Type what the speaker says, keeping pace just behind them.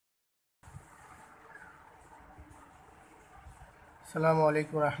আসসালামু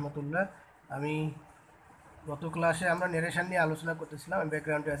আলাইকুম রহমতুল্লাহ। আমি গত ক্লাসে আমরা নেরেশন নিয়ে আলোচনা করতেছিলাম। আমি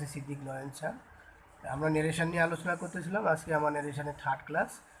ব্যাকগ্রাউন্ডে আছি সিদ্দিক নয়ন স্যার। আমরা নেরেশন নিয়ে আলোচনা করতেছিলাম। আজকে আমার নেরেশনের থার্ড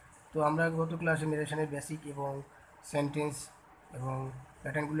ক্লাস। তো আমরা গত ক্লাসে নেরেশনের বেসিক এবং সেন্টেন্স এবং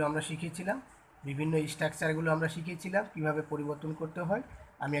প্যাটার্নগুলো আমরা শিখেছিলাম। বিভিন্ন স্ট্রাকচারগুলো আমরা শিখেছিলাম কীভাবে পরিবর্তন করতে হয়।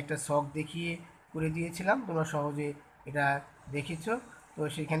 আমি একটা শখ দেখিয়ে করে দিয়েছিলাম, তোমরা সহজে এটা দেখেছো। তো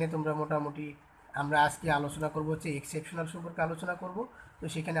সেখানে তোমরা মোটামুটি আমরা আজকে আলোচনা করব হচ্ছে এক্সেপশনাল সম্পর্কে আলোচনা করব। তো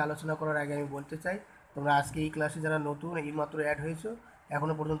সেখানে আলোচনা করার আগে আমি বলতে চাই, তোমরা আজকে এই ক্লাসে যারা নতুন এইমাত্র অ্যাড হয়েছো,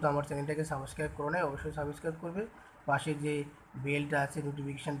 এখনও পর্যন্ত আমার চ্যানেলটাকে সাবস্ক্রাইব করো নাই, অবশ্যই সাবস্ক্রাইব করবে। পাশে যে বেলটা আছে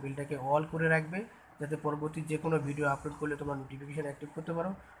নোটিফিকেশান বেলটাকে অল করে রাখবে, যাতে পরবর্তী যে কোনো ভিডিও আপলোড করলে তোমরা নোটিফিকেশান অ্যাক্টিভ করতে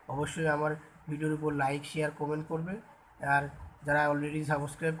পারো। অবশ্যই আমার ভিডিওর উপর লাইক শেয়ার কমেন্ট করবে। আর যারা অলরেডি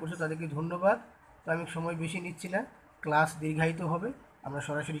সাবস্ক্রাইব করছো তাদেরকে ধন্যবাদ। তো আমি সময় বেশি নিচ্ছি না, ক্লাস দীর্ঘায়িত হবে, আমরা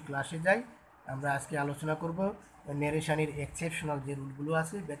সরাসরি ক্লাসে যাই। আমরা আজকে আলোচনা করব নেরেশনের এক্সেপশনাল যে রুলগুলো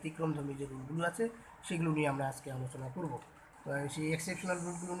আছে, ব্যতিক্রমধর্মী যে রুলগুলো আছে, সেগুলো নিয়ে আমরা আজকে আলোচনা করব। তো সেই এক্সেপশনাল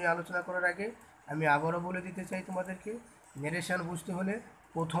রুলগুলো নিয়ে আলোচনা করার আগে আমি আবারও বলে দিতে চাই তোমাদেরকে, নেরেশন বুঝতে হলে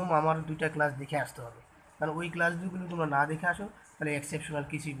প্রথম আমার 2টা ক্লাস দেখে আসতে হবে। কারণ ওই ক্লাসগুলো তোমরা না দেখে আসো তাহলে এক্সেপশনাল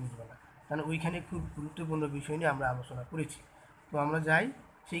কিছুই বুঝবে না, কারণ ওইখানে খুব গুরুত্বপূর্ণ বিষয় নিয়ে আমরা আলোচনা করেছি। তো আমরা যাই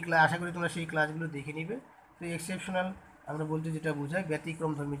সেই ক্লাস, আশা করি তোমরা সেই ক্লাসগুলো দেখে নিবে। তো এক্সেপশনাল আমরা বলতে যেটা বোঝাই,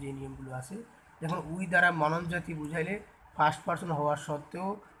 ব্যতিক্রমধর্মী যে নিয়মগুলো আছে। দেখুন, উই দ্বারা মানব জাতি বুঝাইলে ফার্স্ট পার্সন হওয়ার সত্ত্বেও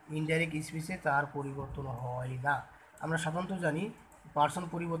ইনডাইরেক্ট স্পিচে তার পরিবর্তন হয় না। আমরা সাধারণত জানি পার্সন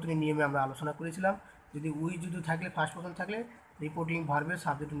পরিবর্তনের নিয়মে আমরা আলোচনা করেছিলাম, যদি উই যদি থাকলে ফার্স্ট পার্সন থাকলে রিপোর্টিং ভার্বের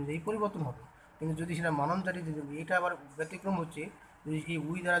সাবজেক্ট অনুযায়ী পরিবর্তন হবে। কিন্তু যদি সেটা মানব জাতি, এটা আবার ব্যতিক্রম হচ্ছে, যদি এই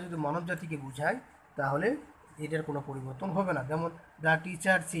উই দ্বারা যদি মানব জাতিকে বোঝায় তাহলে এটার কোনো পরিবর্তন হবে না। যেমন the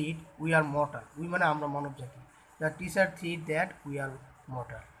teacher seed we are mortal, we মানে আমরা মানব জাতি। The teacher seed that we are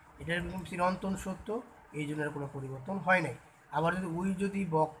mortal, এটার চিরন্তন সত্য, এই জন্য কোনো পরিবর্তন হয় নাই। আবার যদি উই যদি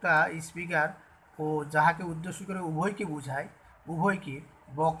বক্তা স্পিকার ও যাহাকে উদ্দেশ্য করে উভয়কে বোঝায়, উভয়কে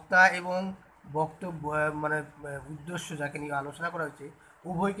বক্তা এবং বক্তব্য মানে উদ্দেশ্য যাকে নিয়ে আলোচনা করা হচ্ছে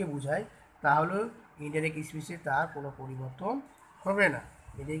উভয়কে বোঝায়, তাহলে ইনডাইরেক্ট স্পিচে তার কোনো পরিবর্তন হবে না।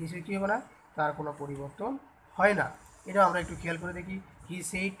 ইনডাইরেক্ট স্পিচে কী হবে না, তার কোনো পরিবর্তন হয় না। এটা আমরা একটু খেয়াল করে দেখি। He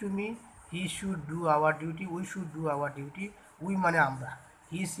said to me he should do our duty, we should do our duty. We মানে আমরা,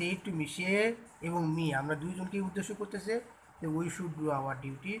 হি সেইড টু মি সে এবং মি আমরা দুইজনকেই উদ্দেশ্য করতেছে যে we should do our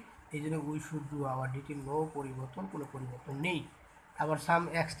duty, এই জন্য we should do our duty, no পরিবর্তন, কোনো পরিবর্তন নেই। আবার সাম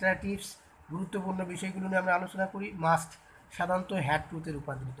এক্সট্রা টিপস, গুরুত্বপূর্ণ বিষয়গুলো নিয়ে আমরা আলোচনা করি। মাস্ট সাধারণত হ্যাড টুতে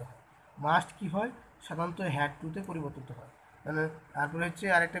রূপান্তরিত হয়। মাস্ট কী হয়, সাধারণত হ্যাড টুতে পরিবর্তিত হয়। মানে তারপরে হচ্ছে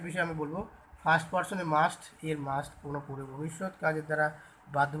আরেকটা বিষয় আমি বলবো, ফার্স্ট পার্সনে মাস্ট এর মাস্ট কোনো ভবিষ্যৎ কাজের দ্বারা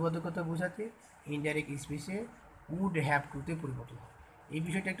বাধ্যবাধকতা বোঝাতে ইনডাইরেক্ট স্পিচে উড হ্যাভ টুতে পরিবর্তন হয়। এই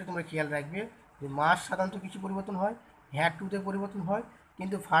বিষয়টা একটু তোমরা খেয়াল রাখবে যে মাস্ট সাধারণত কিছু পরিবর্তন হয়, হ্যাড টুতে পরিবর্তন হয়,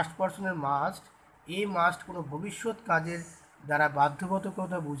 কিন্তু ফার্স্ট পার্সনের মাস্ট, এই মাস্ট কোনো ভবিষ্যৎ কাজের দ্বারা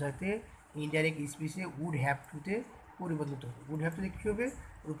বাধ্যবাধকতা বোঝাতে ইনডাইরেক্ট স্পিচে উড হ্যাভ টুতে পরিবর্তিত হবে। উড হ্যাভ টুতে কী হবে,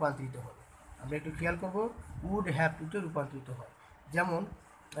 রূপান্তরিত হবে। আমরা একটু খেয়াল করব, উড হ্যাভ টুতে রূপান্তরিত হয়। যেমন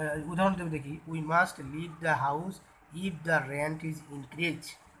উদাহরণ দেবে দেখি, we must leave the house if the rent is increase,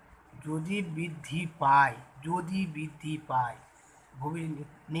 যদি বৃদ্ধি পায়, যদি বৃদ্ধি পায়,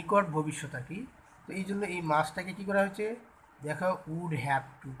 নিকট ভবিষ্যৎ আর কি। তো এই জন্য এই মাসটাকে কী করা হয়েছে, দেখো উড হ্যাভ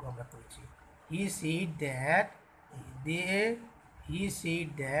টু আমরা করেছি। He said that they he said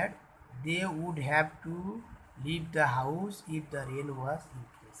that they would have to leave the house if the rain was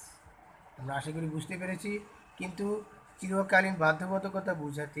increase. আমরা আশা করি বুঝতে পেরেছি। কিন্তু চিরকালীন বাধ্যবাধকতা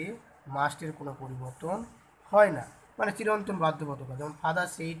বোঝাতে মাস্টের কোনো পরিবর্তন হয় না, মানে চিরন্তন বাধ্যবাধকতা। যেমন father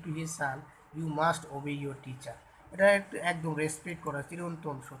said to his son you must ওবে your teacher, এটা একদম রেসপেক্ট করা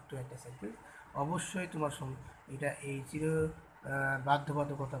চিরন্তন সত্য একটা সেন্টেন্স। অবশ্যই তোমার সঙ্গে এটা এই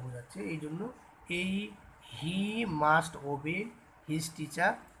বাধ্যবাধকতা বোঝাচ্ছে, এই জন্য এই হি মাস্ট ওবে হিজ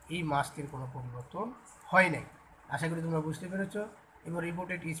টিচার, এই মাস্টের কোনো পরিবর্তন হয় নাই। আশা করি তোমরা বুঝতে পেরেছ। এবার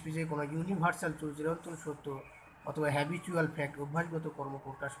রিপোর্টেড স্পিচে কোনো ইউনিভার্সাল ট্রুথ চিরন্তন সত্য অথবা হ্যাবিচুয়াল ফ্যাক্ট অভ্যাসগত কর্ম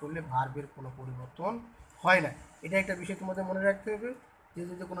প্রকাশ করলে ভার্বের কোনো পরিবর্তন হয় না। এটা একটা বিষয় তোমাদের মনে রাখতে হবে, যে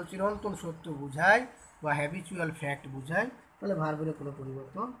যদি কোনো চিরন্তন সত্য বোঝায় বা হ্যাবিচুয়াল ফ্যাক্ট বোঝায় তাহলে ভার্বের কোনো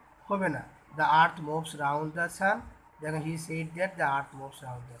পরিবর্তন হবে না। The earth moves round the sun, দেখো he said that the earth moves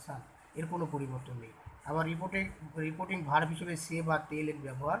round the sun, এর কোনো পরিবর্তন নেই। আবার রিপোর্টিং ভার্ব হিসেবে সে বা টেলের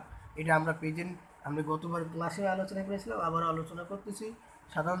ব্যবহার, এটা আমরা প্রেজেন্ট, আমরা গতবার ক্লাসে আলোচনা করেছিলাম, আবার আলোচনা করতেছি।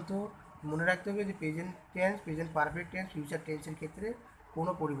 সাধারণত মনে রাখতে হবে যে present tense, present perfect tense, future টেন্সের ক্ষেত্রে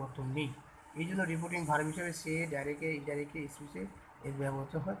কোনো পরিবর্তন নেই। এই জন্য রিপোর্টিং ভার্ব হিসেবে সে ডাইরেক্টে ইনডাইরেক্টে স্পিচে এর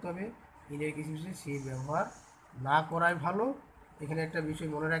ব্যবহৃত হয়, তবে ইনডাইরেক্ট স্পিচে সে ব্যবহার না করাই ভালো। এখানে একটা বিষয়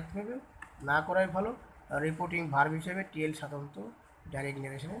মনে রাখতে হবে, না করাই ভালো। রিপোর্টিং ভার্ব হিসেবে টেল সাধারণত ডাইরেক্ট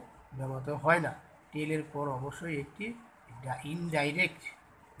ন্যারেশনে ব্যবহৃত হয় না। টেলের পর অবশ্যই একটি ইনডাইরেক্ট,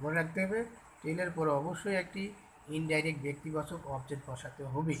 মনে রাখতে হবে, টেলের পরে অবশ্যই একটি ইনডাইরেক্ট ব্যক্তিবাচক অবজেক্ট বসাতে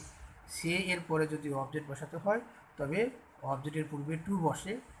হবে। সে এর পরে যদি অবজেক্ট বসাতে হয় তবে অবজেক্টের পূর্বে টু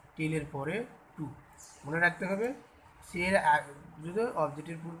বসে, টেলের পরে টু, মনে রাখতে হবে। সে এর যদি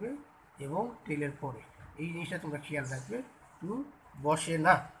অবজেক্টের পূর্বে এবং টেলের পরে, এই জিনিসটা তোমরা খেয়াল রাখবে, টু বসে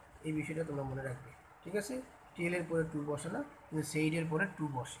না, এই বিষয়টা তোমরা মনে রাখবে। ঠিক আছে, টেলের পরে টু বসে না, কিন্তু সেইডের পরে টু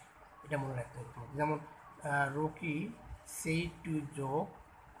বসে, এটা মনে রাখতে হবে তোমাকে। যেমন রকি সেই two joke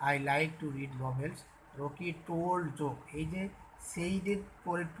I like to read novels, Rocky told joke, এই যে সেইডের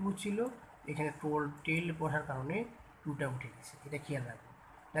পরে টু ছিল, এখানে টেল বসার কারণে টুটা উঠে গেছে, এটা খেয়াল রাখবে।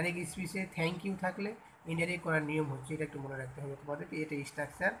 ডাইরেক্ট স্পিচে থ্যাংক ইউ থাকলে ইনডাইরেক্ট করার নিয়ম হচ্ছে, এটা একটু মনে রাখতে হবে তোমাদেরকে। এটা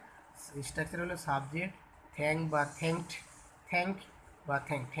স্ট্রাকচার হলো সাবজেক্ট থ্যাংক বা থ্যাঙ্কড, থ্যাংক বা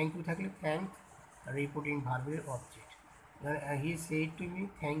থ্যাংক ইউ থাকলে থ্যাংক, রিপোর্টিং ভার্বের object. He said to me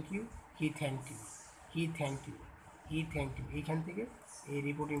thank you, he thanked you, he thanked you, he thanked you, এইখান থেকে এই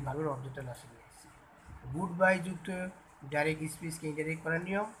রিপোর্টিং ভার্বের অবজেক্টটা লাস্টে নিয়ে এসেছি। গুড বাই যুক্ত ডাইরেক্ট স্পিচকে ইনডাইরেক্ট করার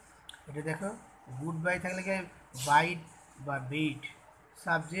নিয়ম, এটা দেখো। গুড বাই থাকলে কি বাইট বা bait,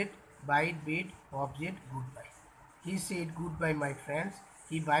 subject byte bait, object good bye. He said good by my friends,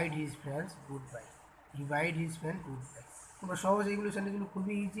 he byte his friends good bye, he byte his friend good bye. তোমরা সহজ, এইগুলো সেন্টেন্সগুলো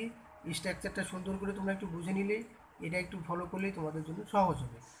খুবই ইজি, স্ট্রাকচারটা সুন্দর করে তোমরা একটু বুঝে নিলেই, এটা একটু ফলো করলেই তোমাদের জন্য সহজ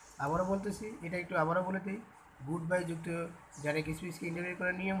হবে। আবারও বলতেছি, এটা একটু আবারও বলে দিই। গুড বাই যুক্ত ডাইরেক্ট স্পিচকে ইন্টারভিউ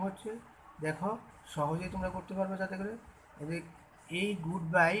করার নিয়ম হচ্ছে, দেখো সহজেই তোমরা করতে পারবে, যাতে করে এদের এই গুড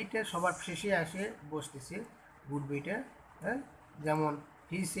বাইটা সবার শেষে আসে বসতেছে, গুড বাইটা, হ্যাঁ। যেমন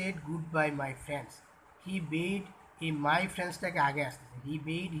he said good by my friends, he bathe, এই মাই ফ্রেন্ডসটাকে আগে আসতেছে, হি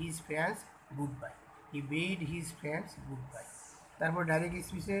bathe his friends good bye, হি bathe his friends good bye. তারপর ডাইরেক্ট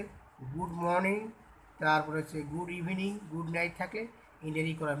স্পিচে গুড মর্নিং, তারপর হচ্ছে গুড ইভিনিং, গুড নাইট থাকলে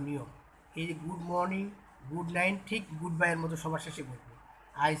ইন্টারি করার নিয়ম। এই যে গুড মর্নিং, গুড নাইট ঠিক গুড বাইয়ের মতো সবার শেষে বলবে।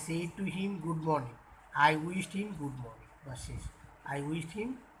 I said to him good morning, I wished him good morning, বা শেষ, I wished him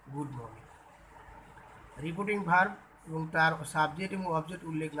good morning. Reporting verb এবং তার সাবজেক্ট এবং অবজেক্ট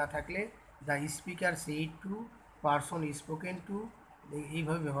উল্লেখ না থাকলে the speaker said to, person spoken to,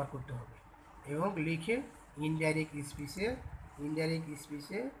 এইভাবে ব্যবহার করতে হবে এবং লিখে ইনডাইরেক্ট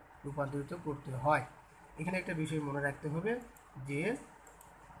স্পিচে রূপান্তরিত করতে হয়। এখানে একটা বিষয় মনে রাখতে হবে যে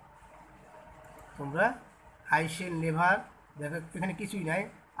তোমরা আই শেল নেভার, দেখো এখানে কিছুই নাই,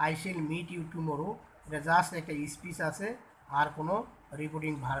 I shall meet you tomorrow, এটা জাস্ট একটা স্পিচ আছে, আর কোনো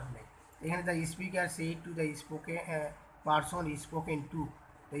রিপোর্টিং ভার্ব নেই। এখানে দ্য স্পিকার সেই to the স্পোকে person spoken to,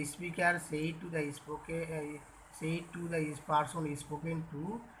 the speaker সেই to the person spoken to,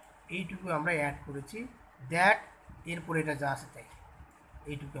 এইটুকু আমরা অ্যাড করেছি, দ্যাট এরপরে এটা যা আছে তাই,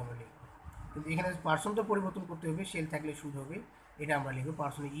 এইটুকু আমরা লিখব। কিন্তু এখানে পার্সন তো পরিবর্তন করতে হবে, সেল থাকলে শুড হবে, এটা আমরা লিখব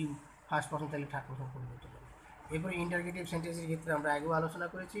পার্সন ইউ, ফার্স্ট পার্সন থাকলে থার্ড পার্সন পরিবর্তন হবে। এরপরে ইন্টারগেটিভ সেন্টেন্সের ক্ষেত্রে আমরা আগেও আলোচনা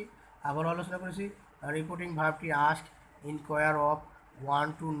করেছি, আবারও আলোচনা করেছি। Reporting ভার্বটি ask, inquire of,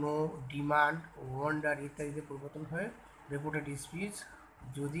 want to know, demand, wonder ইত্যাদিতে পরিবর্তন হয়ে রিপোর্টেড স্পিচ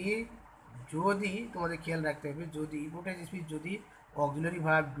যদি যদি তোমাদের খেয়াল রাখতে হবে, যদি রিপোর্টেড স্পিচ যদি auxiliary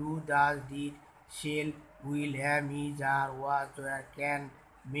verb do, does, did, shell, will, Ham, is, R, was, war, can,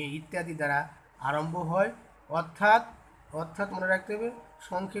 মে ইত্যাদি দ্বারা আরম্ভ হয়, অর্থাৎ অর্থাৎ মনে রাখতে হবে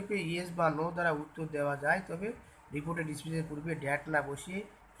সংক্ষেপে ইয়েস বা নো দ্বারা উত্তর দেওয়া যায়, তবে রিপোর্টেড স্পিচের পূর্বে ড্যাট না বসিয়ে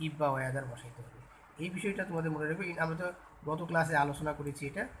ইফ বা ওয়াদার বসাইতে হবে। এই বিষয়টা তোমাদের মনে রাখবে। আমরা তো গত ক্লাসে আলোচনা করেছি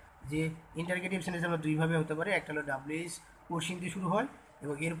এটা, যে ইন্টারগেটিভ সেন্টেন্স আমরা দুইভাবে হতে পারে, একটা হলো ডাব্লিউএস কোশ্চিন দিয়ে শুরু হয়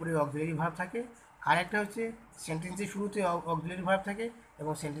এবং এরপরে অক্সিলারি ভার্ব থাকে, আর একটা হচ্ছে সেন্টেন্সের শুরুতে অক্সিলারি ভার্ব থাকে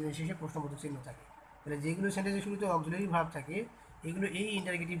এবং সেন্টেন্সের শেষে প্রশ্নবোধক চিহ্ন থাকে। তাহলে যেগুলো সেন্টেন্সের শুরুতে অক্সিলারি ভার্ব থাকে, এগুলো এই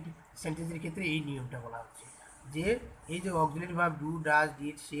ইন্টারগেটিভ সেন্টেন্সের ক্ষেত্রে এই নিয়মটা বলা হচ্ছে, যে এই যে auxiliary verb do, does,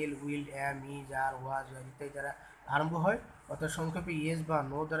 did, shell, will, am, is, R, was, war ইত্যাদি দ্বারা আরম্ভ হয়, অর্থাৎ সংক্ষেপে ইয়েস বা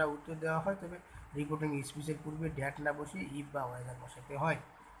নো দ্বারা উত্তর দেওয়া হয়, তবে রিপোর্টিং স্পিচের পূর্বে ড্যাট না বসিয়ে ইফ বা ওয়াদার বসাতে হয়।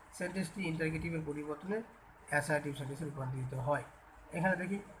 সেন্টেন্সটি ইন্টারগেটিভের পরিবর্তনে অ্যাসার্টিভ সেন্টেন্সে রূপান্তরিত হয়। এখানে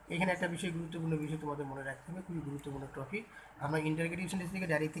দেখি, এখানে একটা বিষয়, গুরুত্বপূর্ণ বিষয় তোমাদের মনে রাখতে হবে, খুবই গুরুত্বপূর্ণ টপিক। আমরা ইন্টারগেটিভ সেন্টেন্স থেকে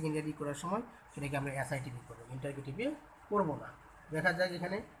ডাইরেক্ট থেকে ইন্টারগেটিভ করার সময় সেটাকে আমরা অ্যাসার্টিভে করবো, ইন্টারগেটিভে করবো না। দেখা যাক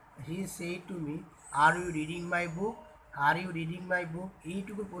এখানে, he said to me are you reading my book, are you reading my বুক,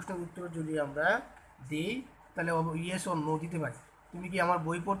 এইটুকু প্রশ্নের উত্তর যদি আমরা দিই তাহলে ইয়েস অর নো দিতে পারি। তুমি কি আমার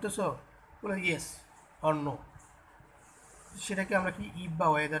বই পড়তেছো, বলো ইয়েস অর নো, সেটাকে আমরা কি ইফ বা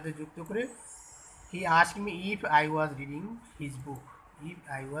ওয়েদারে যুক্ত করে, he asked me if I was reading his book, if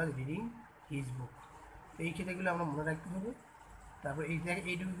I was reading his book, এই ক্ষেত্রেগুলো আমরা মনে রাখতে হবে। তারপর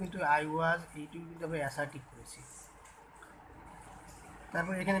এইটুকু কিন্তু আই ওয়াজ, এইটুকু কিন্তু আমরা অ্যাসার্টিভ করেছি।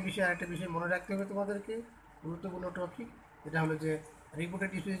 তারপর এখানে আরেকটা বিষয় মনে রাখতে হবে তোমাদেরকে, গুরুত্বপূর্ণ টপিক, যেটা হলো যে রিপোর্টেড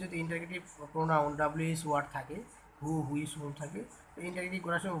স্পিচে যদি ইন্টারগেটিভ প্রোনাউন ডাব্লিউএইচ ওয়ার্ড থাকে, হু হুইস হুম থাকে, তো ইন্টারগেটিভ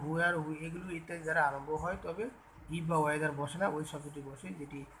করার সময় হু আর হু এগুলো ইত্যাদি দ্বারা আরম্ভ হয়, তবে ইফ বা ওয়েদার বসে না, ওই শব্দটি বসে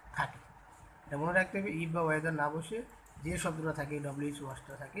যেটি থাকে। এটা মনে রাখতে হবে, ইফ বা ওয়েদার না বসে যে শব্দটা থাকে ডাব্লিউএইচ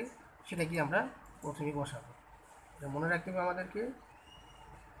ওয়ার্ডটা থাকে সেটাকে আমরা প্রথমেই বসাবো। এটা মনে রাখতে হবে আমাদেরকে।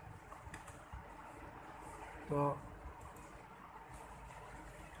 তো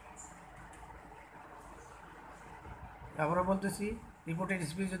আবারও বলতেছি, রিপোর্টেড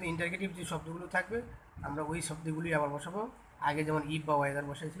স্পিচ যদি ইন্টারগেটিভ যে শব্দগুলো থাকবে আমরা ওই শব্দগুলি আবার বসাবো। আগে যেমন ইফ বা ওয়েদার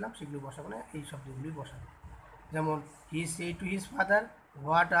বসাইছিলাম সেগুলো বসাবো না, এই শব্দগুলি বসাবো। যেমন হি সে to his father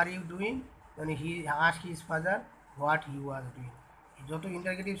what are you doing, মানে he ask his father what he was doing. যত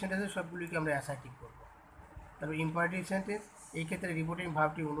ইন্টারগেটিভ সেন্টেন্স সবগুলিকে আমরা অ্যাসার্টিভ করবো। তারপর ইম্পারেটিভ সেন্টেন্স, এই ক্ষেত্রে রিপোর্টিং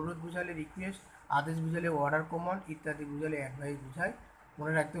ভার্বটি অনুরোধ বুঝালে রিকোয়েস্ট, আদেশ বুঝালে অর্ডার, কমান্ড ইত্যাদি বুঝালে অ্যাডভাইস বুঝায়।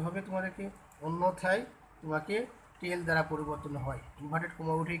 মনে রাখতে হবে তোমাদেরকে, অন্যথায় তোমাকে টেল দ্বারা পরিবর্তন হয়। ইনভার্টেড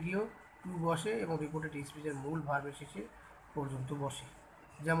কমা উঠে গিয়েও টু বসে এবং রিপোর্টেড স্পিচের মূল ভার্বের শেষে পর্যন্ত বসে।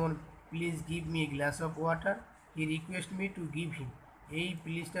 যেমন please give me a glass of water, he request me to give him, এই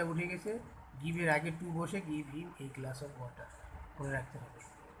প্লিজটা উঠে গেছে, গিভের আগে টু বসে, গিভ হিম এই গ্লাস অফ ওয়াটার, মনে রাখতে হবে।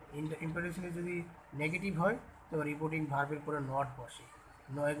 ইম্পারেটিভে যদি নেগেটিভ হয় তো রিপোর্টিং ভার্বের পরে নট বসে,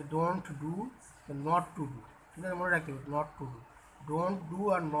 don't do, not to do, ঠিক আছে, মনে রাখতে হবে not to do, don't do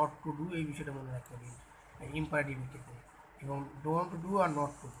are not to do এই বিষয়টা মনে রাখতে হবে ইম্পারেটিভের ক্ষেত্রে, এবং don't do are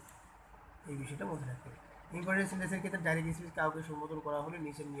not to do এই বিষয়টা মনে রাখতে হবে। ইম্পারেটিভ সেন্টেন্সের ক্ষেত্রে ডাইরেক্ট স্পিচ কাউকে সম্বোধন করা হলে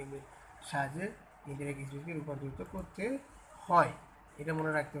নিচের নিয়মের সাহায্যে ইনডাইরেক্ট স্পিচকে রূপান্তরিত করতে হয়, এটা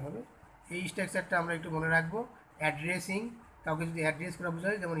মনে রাখতে হবে। এই স্ট্রাকচারটা আমরা একটু মনে রাখবো। অ্যাড্রেসিং, কাউকে যদি অ্যাড্রেস করা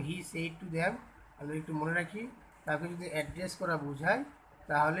বোঝায়, যেমন হি সেড টু দ্যাম, আমরা একটু মনে রাখি। কাউকে যদি অ্যাড্রেস করা বোঝায়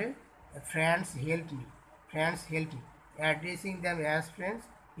তাহলে friends help me, friends help me, addressing them as friends,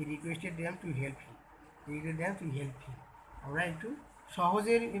 he requested them to help him, requested them to help him. আমরা একটু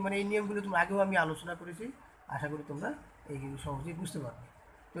সহজের মানে এই নিয়মগুলো তুমি আগেও আমি আলোচনা করেছি, আশা করি তোমরা এইগুলো সহজেই বুঝতে পারবে।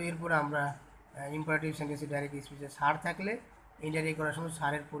 তো এরপরে আমরা ইম্পারেটিভ সেন্টেন্সে ডাইরেক্ট স্পিচে সার থাকলে ইনডাইরেক্ট করার সময়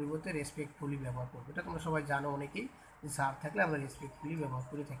সারের পরিবর্তে রেসপেক্টফুলি ব্যবহার করবো। এটা তোমরা সবাই জানো অনেকেই, যে সার থাকলে আমরা রেসপেক্টফুলি ব্যবহার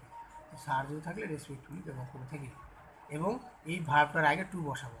করে থাকি, সার যদি থাকলে রেসপেক্টফুলি ব্যবহার করে থাকি, এবং এই ভার্বটার আগে টু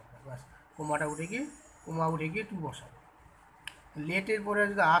বসাবো আমরা, বাস কোমা উঠে গিয়ে টু বসাবো। লেটের পরে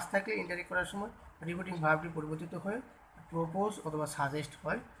যদি আস থাকলে ইনডাইরেক্ট করার সময় রিপোর্টিং ভার্বটি পরিবর্তিত হয়ে প্রপোজ অথবা সাজেস্ট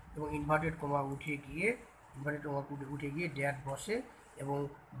হয়, এবং ইনভার্টেড কমা উঠে গিয়ে ড্যাট বসে, এবং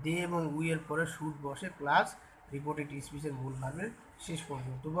দে এবং উই এর পরে শুড বসে, প্লাস রিপোর্টেড স্পিচের মূল ভার্বের শেষ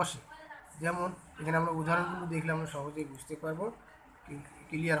পর্যন্ত বসে। যেমন এখানে আমরা উদাহরণগুলো দেখলে আমরা সহজেই বুঝতে পারবো,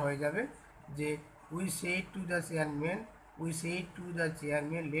 ক্লিয়ার হয়ে যাবে, যে we said to the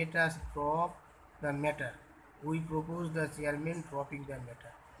chairman let us drop the matter, we propose the chairman dropping the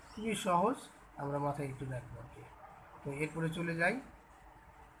matter. খুবই সহজ, আমরা মাথায় একটু রাখবো আর কি। তো এরপরে চলে যাই,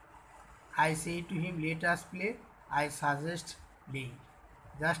 I say to him let us play, I suggest playing,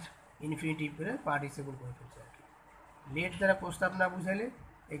 just infinitive করে পার্টিসিপল করে ফেলছে আর কি। লেট দ্বারা প্রস্তাব না বুঝালে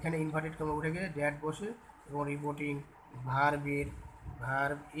এখানে ইনভার্টেড কমা উঠে গেলে ড্যাট বসে, এবং রিপোর্টিং ভার্ব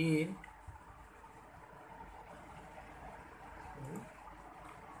এর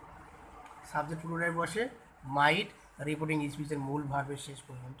সাবজেক্ট পুনরায় বসে, মাইট রিপোর্টিং স্পিচের মূল ভার্বের শেষ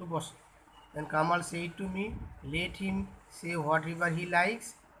পর্যন্ত বসে। দেন Kamal said to me let him say what ever he likes,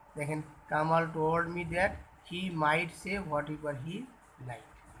 দেখেন Kamal told me that he mite say what ever he like.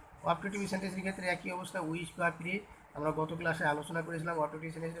 Objective সেন্টেন্সের ক্ষেত্রে একই অবস্থা, উইশ বা প্রে, আমরা গত ক্লাসে আলোচনা করেছিলাম অবজেক্টিভ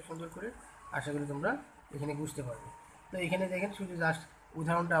সেন্টেন্সটা সুন্দর করে, আশা করি তোমরা এখানে বুঝতে পারবে। তো এখানে দেখেন শুধু জাস্ট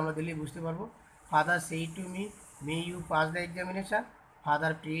উদাহরণটা আমরা দিলেই বুঝতে পারবো। Father said to me may you pass the examination,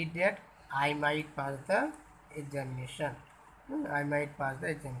 father prayed that I might pass the examination. I might pass the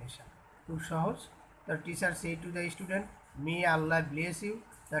examination. খুব সহজ। The teacher said to the student, may Allah bless you.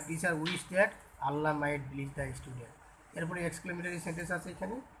 The teacher wished that Allah might bless the student. এরপরে exclamatory sentence আছে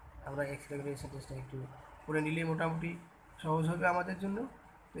এখানে, আমরা exclamatory সেন্টেন্সটা একটু করে নিলেই মোটামুটি সহজ হবে আমাদের জন্য।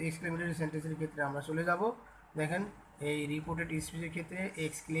 তো এক্সক্লেমেটরি সেন্টেন্সের ক্ষেত্রে আমরা চলে যাব। দেখেন এই রিপোর্টেড স্পিচের ক্ষেত্রে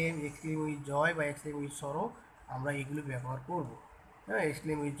এক্সক্লেম উইথ জয় বা এক্সক্লেম উইথ সরো আমরা এগুলো ব্যবহার করব। হ্যাঁ,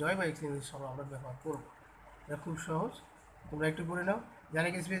 এক্সক্লেম উইথ জয় বা এক্সক্লেম উইথ সরো আমরা ব্যবহার করবো। এটা খুব সহজ, তোমরা একটু পড়ে নাও।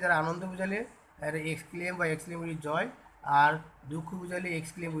 ডাইরেক্ট স্পিচ যারা আনন্দ বুঝালে এক্সক্লেম বা এক্সক্লেম উইথ জয়, আর দুঃখ বুঝালে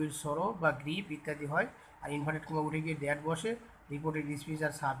এক্সক্লেম উইথ সরো বা গ্রিপ ইত্যাদি হয়। আর ইনভার্টেড কমা উঠে গিয়ে ড্যাট বসে, রিপোর্টেড স্পিচ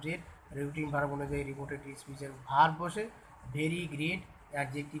আর সাবজেক্ট রিপিটিং ভার্ব অনুযায়ী রিপোর্টেড স্পিচের ভার্ব বসে, ভেরি গ্রেট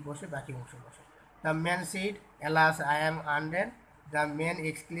অ্যাডজেক্টিভ বসে, বাকি অংশ বসে। The man said alas I am under, the man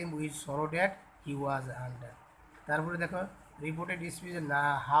exclaim with sorrow that he was under. তারপরে দেখো রিপোর্টেড স্পিচে না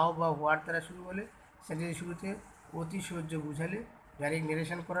হাউ বা হোয়াট দ্বারা শুরু হলে সেন্টেন্সের শুরুতে অতি সহ্য বুঝালে ডাইরেক্ট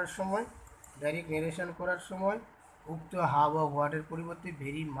নেরেশন করার সময় উক্ত হা বা হোয়াটের পরিবর্তে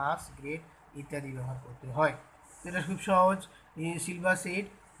ভেরি, মাস, গ্রেট ইত্যাদি ব্যবহার করতে হয়। এটা খুব সহজ। Silva shed,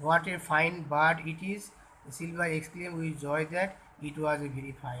 what a fine bird it is. Silva exclaim with joy that it was a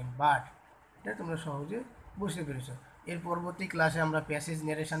very fine bird. এটা তোমরা সহজে বুঝতে পেরেছো। এর পরবর্তী ক্লাসে আমরা প্যাসেজ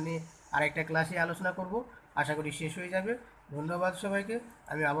ন্যারেশন নিয়ে আরেকটা ক্লাসে আলোচনা করব। আশা করি শেষ হয়ে যাবে। ধন্যবাদ সবাইকে।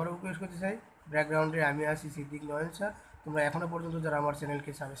 আমি আবারও রিকোয়েস্ট করতে চাই, ব্যাকগ্রাউন্ডে আমি আছি সিদ্দিক নয়ন স্যার। তোমরা এখনও পর্যন্ত যারা আমার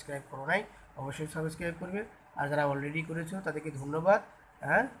চ্যানেলকে সাবস্ক্রাইব করো নাই অবশ্যই সাবস্ক্রাইব করবে, আর যারা অলরেডি করেছো তাদেরকে ধন্যবাদ।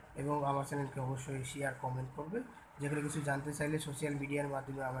 হ্যাঁ, এবং আমার চ্যানেলকে অবশ্যই শেয়ার কমেন্ট করবে। যেগুলো কিছু জানতে চাইলে সোশ্যাল মিডিয়ার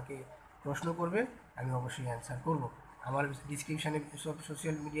মাধ্যমে আমাকে প্রশ্ন করবে, আমি অবশ্যই অ্যান্সার করব। আমার ডিসক্রিপশানে সব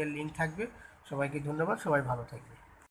সোশ্যাল মিডিয়ার লিঙ্ক থাকবে। সবাইকে ধন্যবাদ, সবাই ভালো থাকবে।